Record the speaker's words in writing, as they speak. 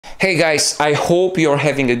Hey guys, I hope you're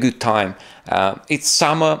having a good time. It's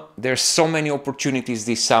summer, there's so many opportunities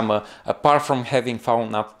this summer. Apart from having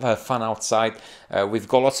fun outside, we've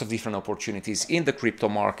got lots of different opportunities in the crypto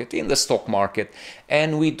market, in the stock market,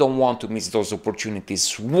 and we don't want to miss those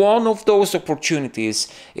opportunities. One of those opportunities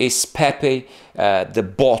is Pepe,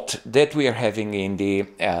 the bot that we are having in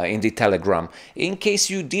the Telegram. In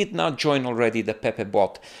case you did not join already the Pepe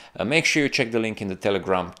bot, make sure you check the link in the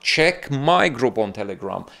Telegram. Check my group on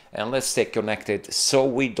Telegram and let's stay connected so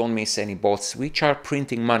we don't miss any bots which are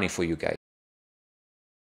printing money for you guys.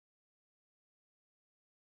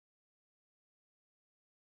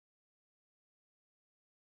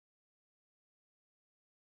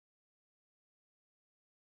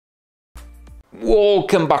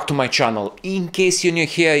 Welcome back to my channel. In case you're new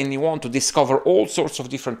here and you want to discover all sorts of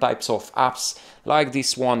different types of apps like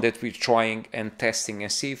this one that we're trying and testing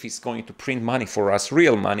and see if it's going to print money for us,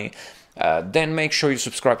 real money, then make sure you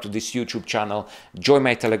subscribe to this YouTube channel, join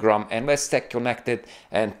my Telegram, and let's stay connected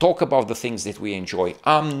and talk about the things that we enjoy.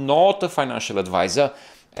 I'm not a financial advisor,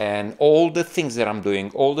 and all the things that I'm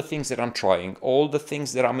doing, all the things that I'm trying, all the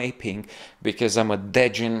things that I'm aping, because I'm a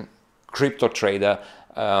degen crypto trader,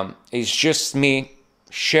 it's just me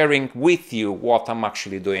sharing with you what I'm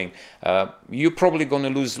actually doing. You're probably going to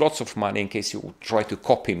lose lots of money in case you try to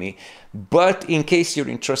copy me, but in case you're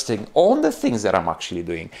interested on the things that I'm actually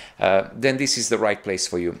doing, then this is the right place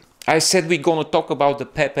for you. I said we're going to talk about the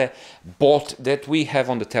Pepe bot that we have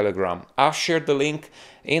on the Telegram. I've shared the link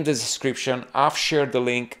in the description. I've shared the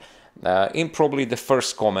link in probably the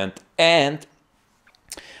first comment, and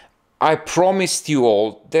I promised you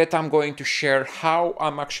all that I'm going to share how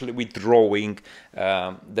I'm actually withdrawing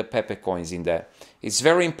the Pepe coins in there. It's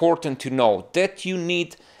very important to know that you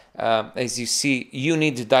need, as you see, you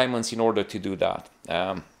need diamonds in order to do that.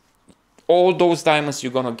 All those diamonds,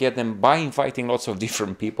 you're going to get them by inviting lots of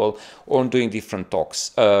different people or doing different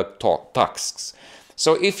tasks.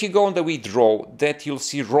 So if you go on the withdraw, that you'll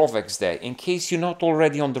see Rovex there. In case you're not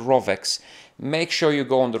already on the Rovex, make sure you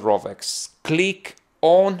go on the Rovex. Click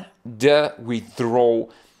on the withdraw,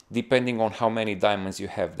 depending on how many diamonds you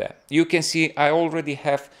have there. You can see I already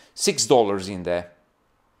have $6 in there,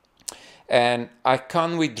 and I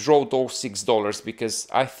can't withdraw those $6 because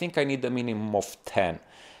I think I need a minimum of 10.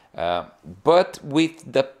 But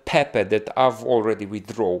with the Pepe that I've already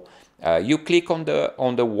withdrawn, you click on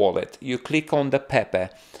the wallet, you click on the Pepe,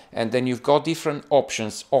 and then you've got different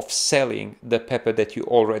options of selling the Pepe that you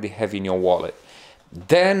already have in your wallet.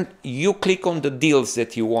 Then you click on the deals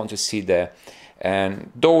that you want to see there, and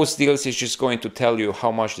those deals is just going to tell you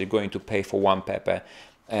how much they're going to pay for one Pepe,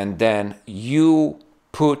 and then you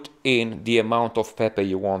put in the amount of Pepe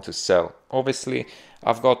you want to sell. Obviously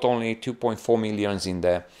I've got only 2.4 millions in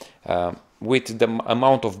there. With the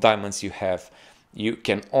amount of diamonds you have, you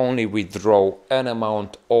can only withdraw an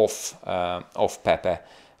amount of Pepe,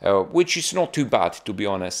 which is not too bad, to be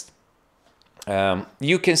honest.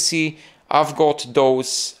 You can see I've got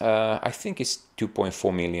those, I think it's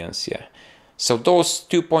 2.4 millions, yeah. So those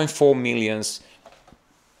 2.4 millions,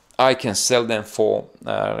 I can sell them for,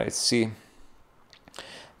 let's see,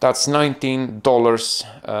 that's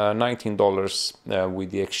 $19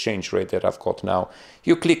 with the exchange rate that I've got now.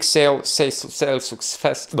 You click sell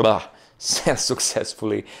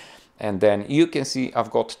successfully, and then you can see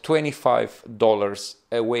I've got $25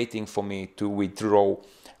 waiting for me to withdraw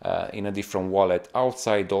in a different wallet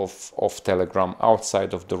outside of Telegram,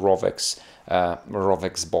 outside of the Rovex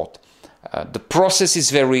bot. The process is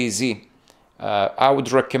very easy. I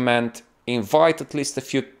would recommend invite at least a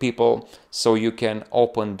few people so you can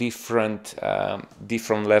open different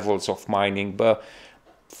levels of mining. But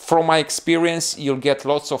from my experience, you'll get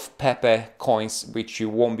lots of Pepe coins which you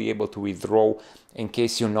won't be able to withdraw in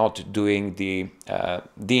case you're not doing the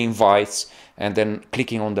invites and then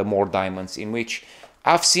clicking on the more diamonds, in which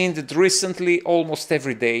I've seen that recently almost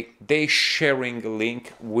every day they sharing a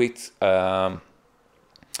link with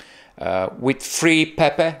free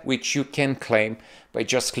Pepe, which you can claim by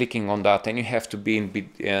just clicking on that, and you have to be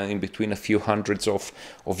in between a few hundreds of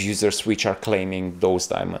users which are claiming those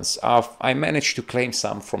diamonds. I managed to claim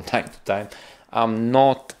some from time to time. I'm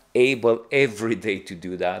not able every day to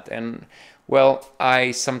do that, and well,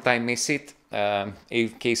 I sometimes miss it. In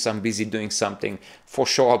case I'm busy doing something, for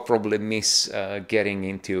sure I'll probably miss getting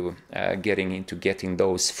into getting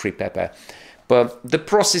those free Pepe. But the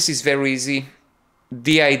process is very easy.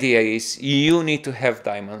 The idea is you need to have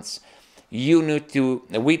diamonds. You need to,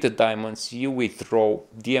 with the diamonds, you withdraw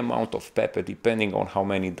the amount of Pepe depending on how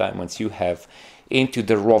many diamonds you have into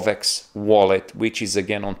the Rovex wallet, which is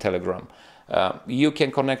again on Telegram. You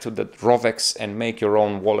can connect to the Rovex and make your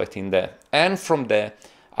own wallet in there, and from there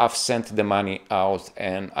I've sent the money out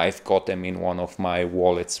and I've got them in one of my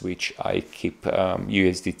wallets, which I keep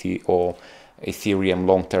USDT or Ethereum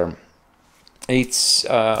long term. It's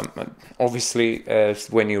obviously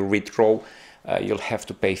when you withdraw, you'll have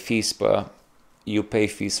to pay fees, but you pay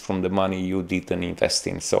fees from the money you didn't invest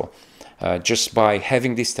in. So just by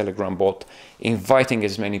having this Telegram bot, inviting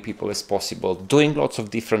as many people as possible, doing lots of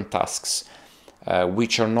different tasks,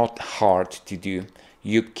 which are not hard to do,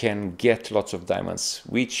 you can get lots of diamonds,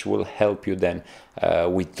 which will help you then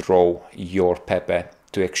withdraw your Pepe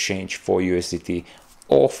to exchange for USDT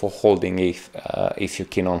or for holding if you're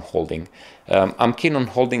keen on holding. I'm keen on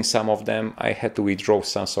holding some of them. I had to withdraw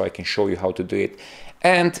some so I can show you how to do it.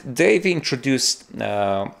 And they've introduced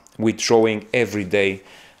withdrawing every day.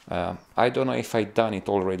 I don't know if I've done it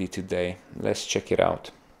already today. Let's check it out.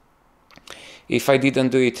 If I didn't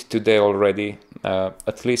do it today already,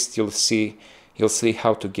 at least you'll see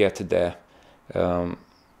how to get there.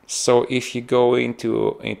 So if you go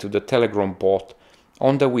into the Telegram bot,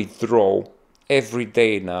 on the withdraw, every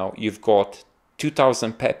day now you've got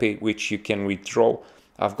 2000 Pepe which you can withdraw.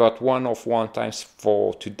 I've got 1 of 1 times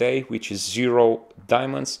for today, which is 0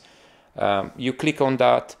 diamonds. You click on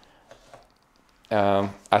that.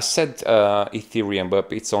 I said Ethereum,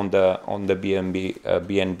 but it's on the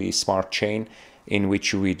BNB smart chain in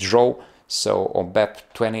which you withdraw. So on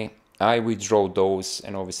BEP20 I withdraw those,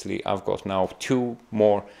 and obviously I've got now 2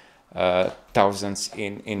 more thousands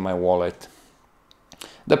in my wallet.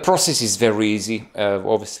 The process is very easy.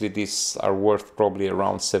 Obviously these are worth probably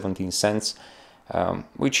around 17 cents,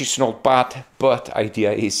 which is not bad, but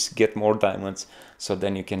idea is get more diamonds so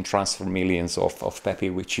then you can transfer millions of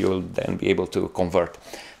Pepe, which you'll then be able to convert.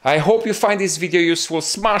 I hope you find this video useful.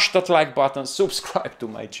 Smash that like button, subscribe to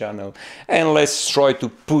my channel, and let's try to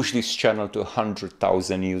push this channel to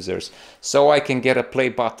 100,000 users so I can get a play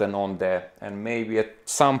button on there, and maybe at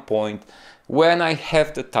some point when I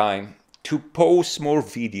have the time to post more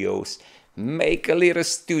videos, make a little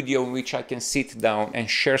studio in which I can sit down and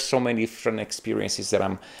share so many different experiences that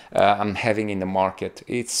I'm having in the market.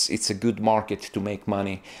 It's a good market to make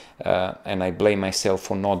money, and I blame myself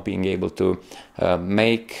for not being able to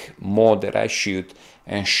make more that I should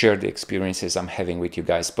and share the experiences I'm having with you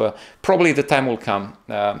guys. But probably the time will come.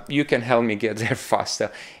 You can help me get there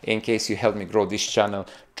faster in case you help me grow this channel.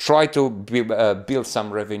 Try to build some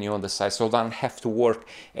revenue on the side so I don't have to work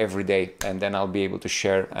every day, and then I'll be able to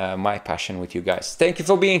share my passion with you guys. Thank you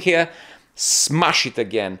for being here. Smash it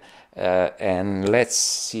again, and let's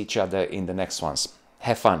see each other in the next ones.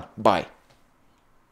 Have fun. Bye.